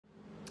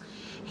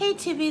Hey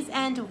Tubies,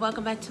 and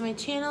welcome back to my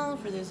channel.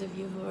 For those of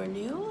you who are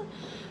new,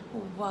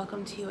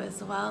 welcome to you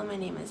as well. My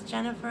name is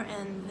Jennifer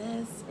and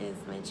this is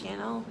my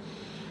channel.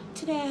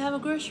 Today I have a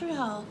grocery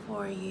haul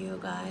for you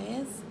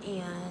guys,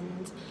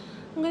 and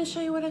I'm going to show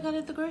you what I got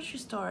at the grocery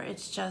store.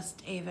 It's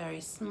just a very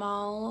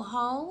small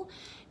haul.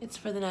 It's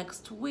for the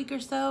next week or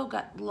so.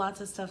 Got lots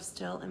of stuff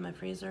still in my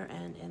freezer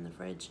and in the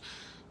fridge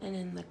and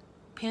in the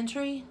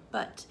pantry,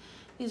 but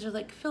these are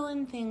like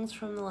fill-in things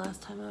from the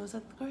last time I was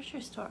at the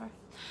grocery store.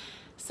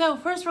 So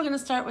first we're going to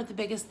start with the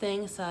biggest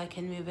thing so I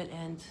can move it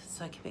and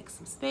so I can make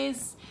some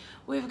space.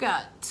 We've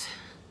got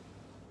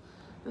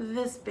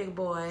this big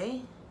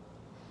boy,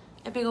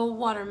 a big old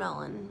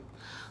watermelon.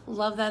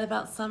 Love that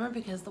about summer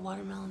because the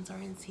watermelons are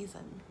in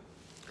season.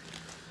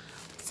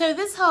 So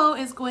this haul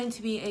is going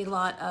to be a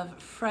lot of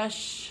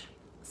fresh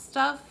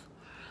stuff.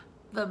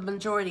 The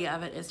majority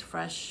of it is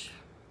fresh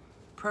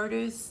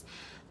produce.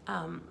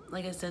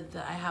 Like I said,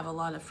 I have a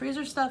lot of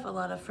freezer stuff, a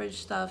lot of fridge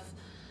stuff,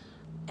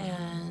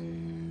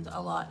 and a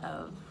lot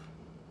of,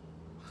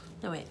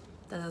 no wait,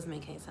 that doesn't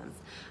make any sense.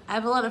 I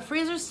have a lot of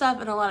freezer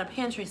stuff and a lot of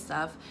pantry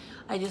stuff.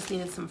 I just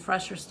needed some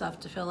fresher stuff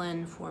to fill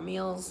in for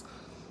meals.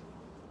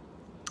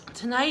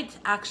 Tonight,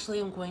 actually,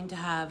 I'm going to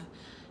have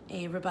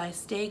a ribeye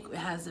steak. It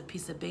has a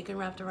piece of bacon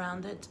wrapped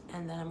around it,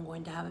 and then I'm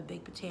going to have a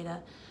baked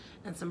potato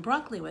and some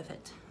broccoli with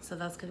it. So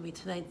that's gonna be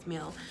tonight's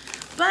meal.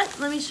 But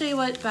let me show you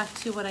back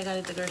to what I got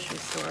at the grocery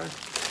store.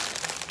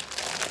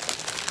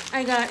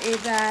 I got a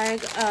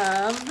bag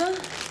of,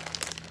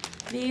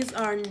 these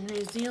are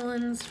New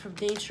Zealand's from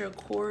Nature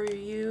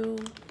Koru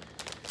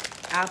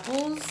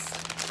apples.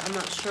 I'm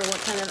not sure what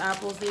kind of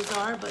apples these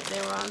are, but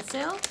they were on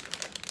sale.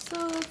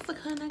 So that's the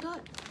kind I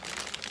got.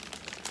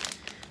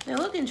 They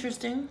look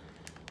interesting.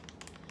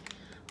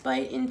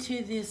 Bite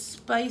into this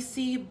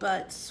spicy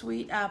but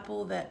sweet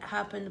apple that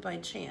happened by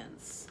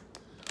chance.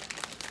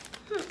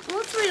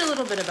 Let's read a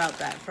little bit about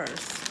that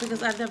first,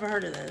 because I've never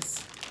heard of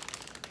this.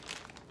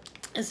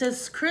 It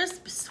says,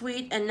 crisp,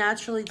 sweet, and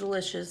naturally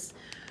delicious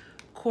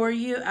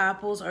Koru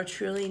apples are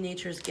truly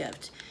nature's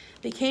gift.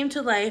 They came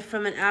to life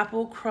from an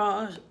apple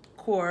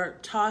core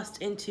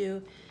tossed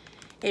into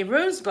a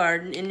rose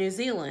garden in New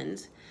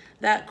Zealand.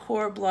 That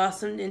core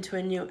blossomed into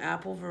a new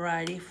apple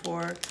variety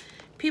for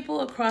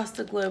people across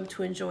the globe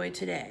to enjoy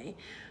today.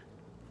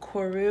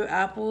 Koru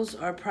apples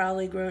are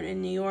proudly grown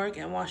in New York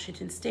and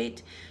Washington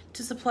State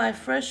to supply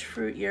fresh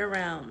fruit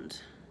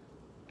year-round.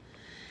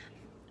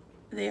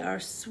 They are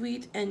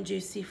sweet and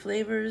juicy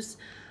flavors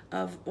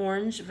of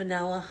orange,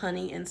 vanilla,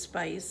 honey, and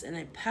spice,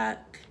 and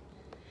pack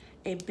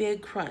a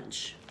big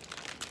crunch.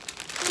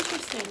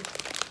 Interesting.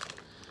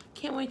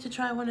 Can't wait to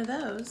try one of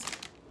those.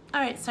 All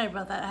right, sorry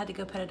about that. I had to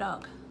go pet a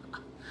dog.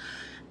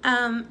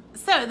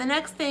 So the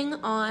next thing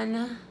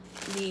on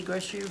the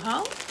grocery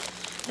haul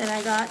that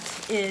I got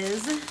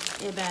is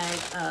a bag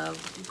of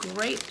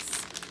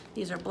grapes.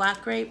 These are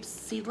black grapes,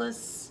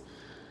 seedless,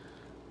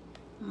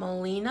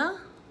 Molina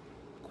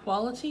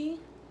quality.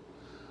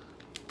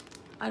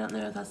 I don't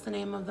know if that's the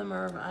name of them,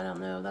 or I don't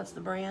know if that's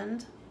the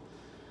brand.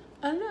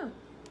 I don't know.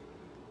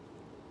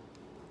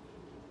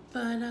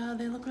 But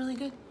they look really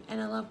good,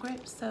 and I love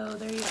grapes, so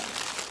there you go.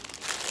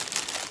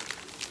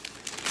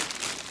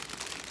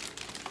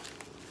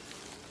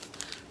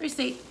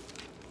 Receipt.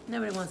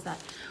 Nobody wants that.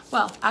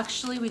 Well,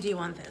 actually, we do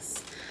want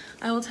this.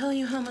 I will tell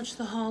you how much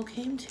the haul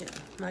came to.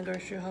 My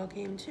grocery haul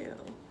came to.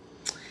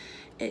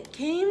 It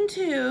came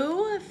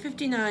to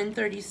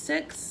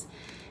 $59.36,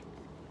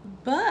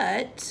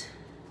 but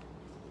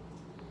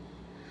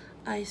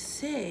I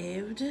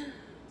saved,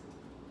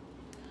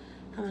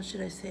 how much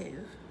did I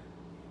save?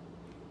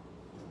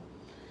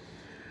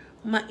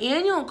 My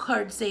annual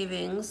card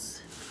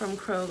savings from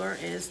Kroger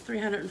is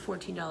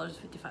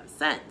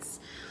 $314.55.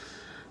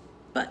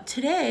 But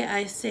today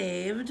I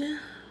saved,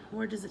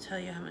 where does it tell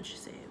you how much you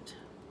saved?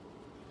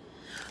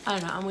 I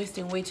don't know, I'm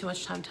wasting way too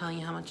much time telling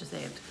you how much I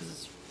saved because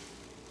it's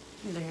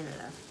neither here nor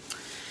there.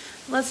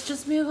 Let's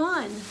just move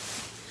on.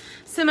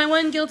 So my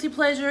one guilty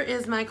pleasure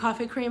is my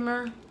coffee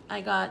creamer. I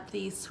got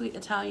the sweet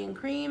Italian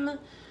cream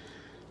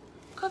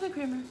coffee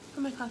creamer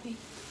for my coffee.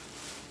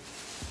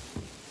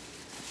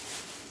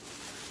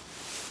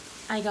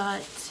 I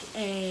got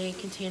a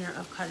container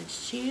of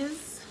cottage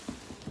cheese.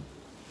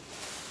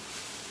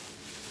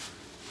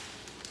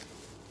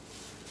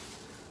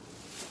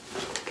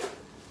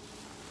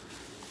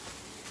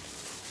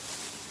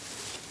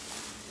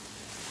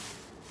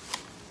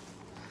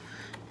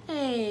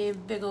 A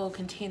big old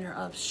container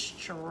of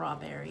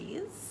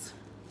strawberries.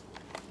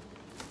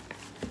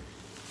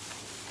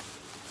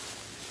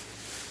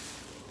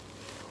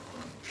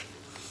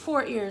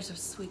 Four ears of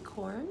sweet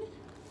corn.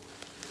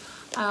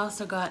 I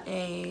also got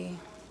a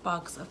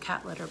box of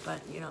cat litter,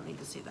 but you don't need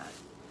to see that.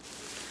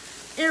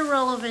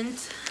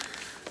 Irrelevant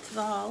to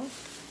the haul.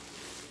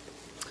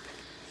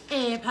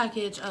 A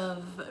package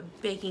of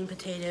baking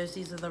potatoes.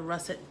 These are the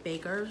russet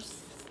bakers.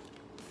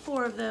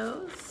 4 of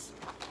those.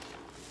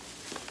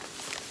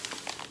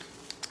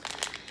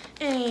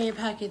 A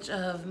package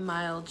of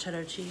mild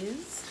cheddar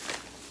cheese.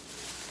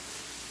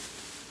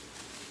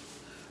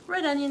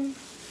 Red onion.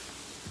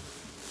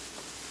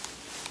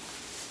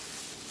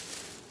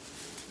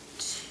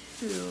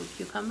 through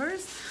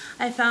cucumbers.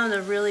 I found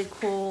a really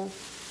cool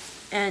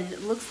and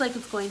looks like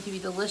it's going to be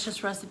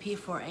delicious recipe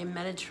for a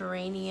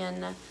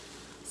Mediterranean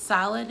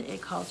salad.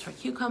 It calls for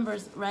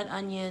cucumbers, red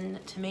onion,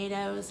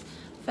 tomatoes,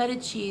 feta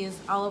cheese,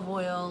 olive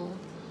oil,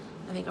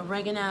 I think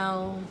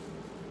oregano,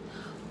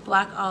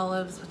 black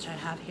olives, which I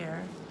have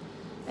here.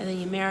 And then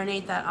you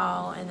marinate that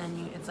all, and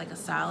then it's like a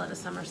salad, a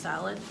summer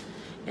salad.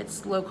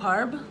 It's low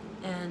carb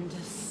and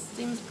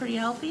seems pretty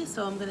healthy,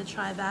 so I'm gonna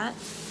try that.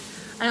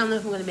 I don't know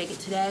if I'm gonna make it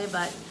today,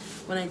 but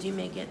when I do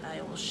make it,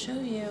 I will show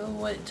you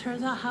what it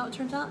turns out, how it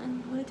turns out,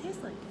 and what it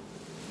tastes like.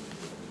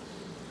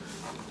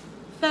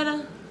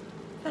 Feta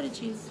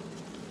cheese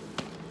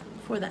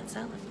for that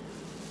salad.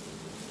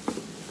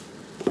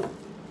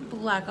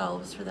 Black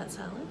olives for that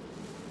salad.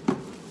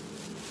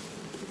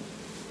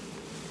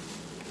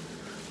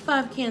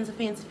 5 cans of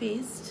Fancy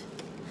Feast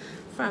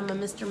from a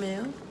Mr.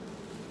 Moo.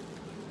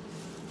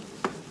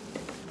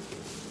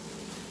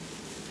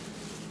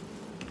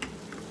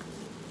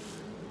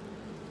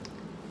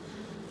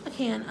 A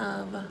can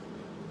of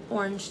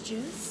orange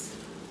juice.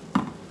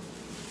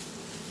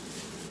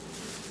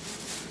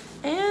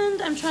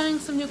 And I'm trying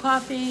some new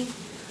coffee.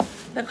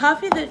 The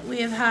coffee that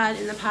we have had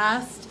in the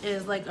past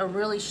is like a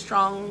really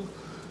strong,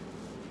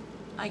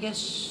 I guess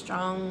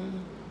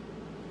strong,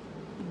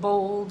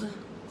 bold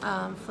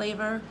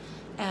flavor,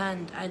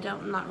 and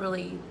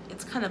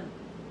it's kind of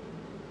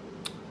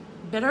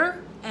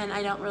bitter, and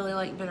I don't really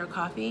like bitter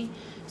coffee.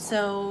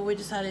 So we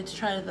decided to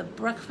try the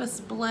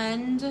breakfast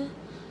blend,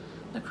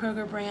 the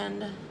Kroger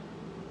brand,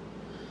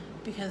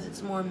 because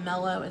it's more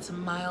mellow, it's a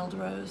mild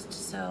roast,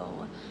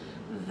 so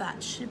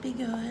that should be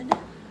good.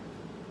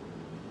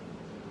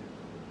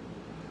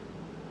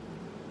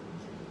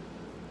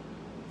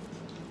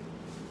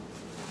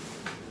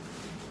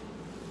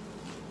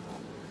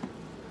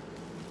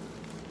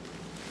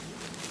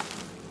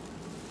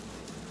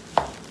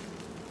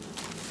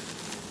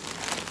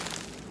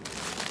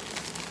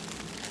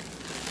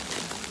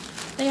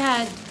 They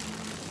had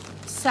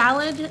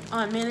salad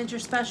on manager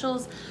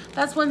specials.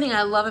 That's one thing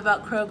I love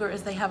about Kroger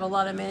is they have a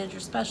lot of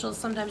manager specials.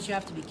 Sometimes you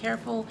have to be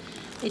careful.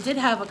 They did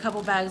have a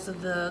couple bags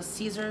of the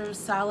Caesar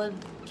salad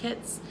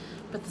kits,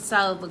 but the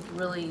salad looked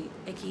really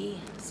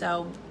icky,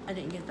 so I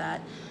didn't get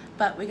that.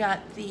 But we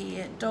got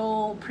the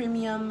Dole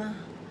Premium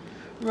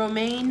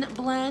Romaine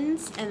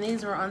blends, and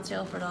these were on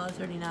sale for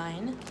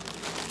 $1.39.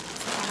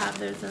 So I'll have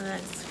those in the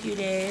next few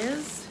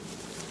days.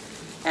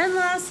 And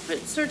last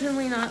but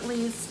certainly not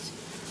least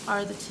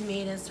are the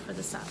tomatoes for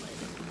the salad.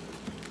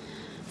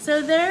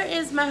 So there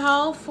is my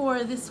haul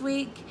for this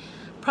week.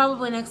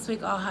 Probably next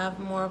week I'll have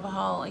more of a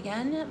haul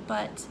again,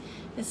 but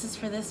this is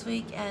for this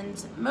week,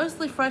 and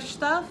mostly fresh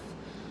stuff,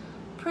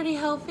 pretty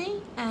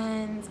healthy,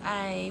 and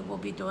I will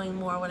be doing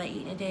more what I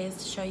eat in a day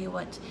to show you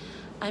what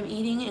I'm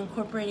eating,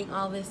 incorporating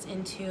all this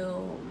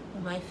into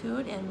my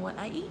food and what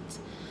I eat.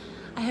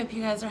 I hope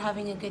you guys are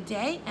having a good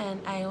day,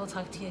 and I will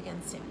talk to you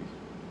again soon.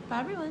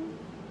 Bye everyone.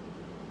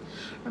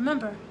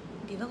 Remember,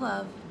 be the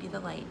love, be the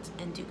light,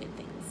 and do good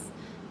things.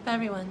 Bye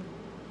everyone.